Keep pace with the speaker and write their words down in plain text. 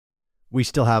We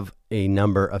still have a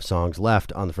number of songs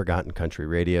left on the Forgotten Country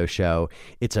Radio Show.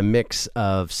 It's a mix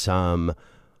of some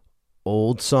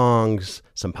old songs,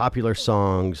 some popular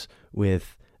songs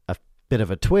with a bit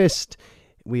of a twist.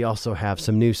 We also have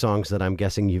some new songs that I'm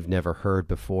guessing you've never heard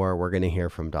before. We're going to hear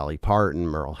from Dolly Parton,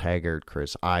 Merle Haggard,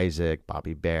 Chris Isaak,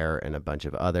 Bobby Bare, and a bunch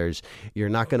of others. You're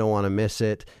not going to want to miss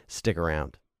it. Stick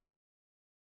around.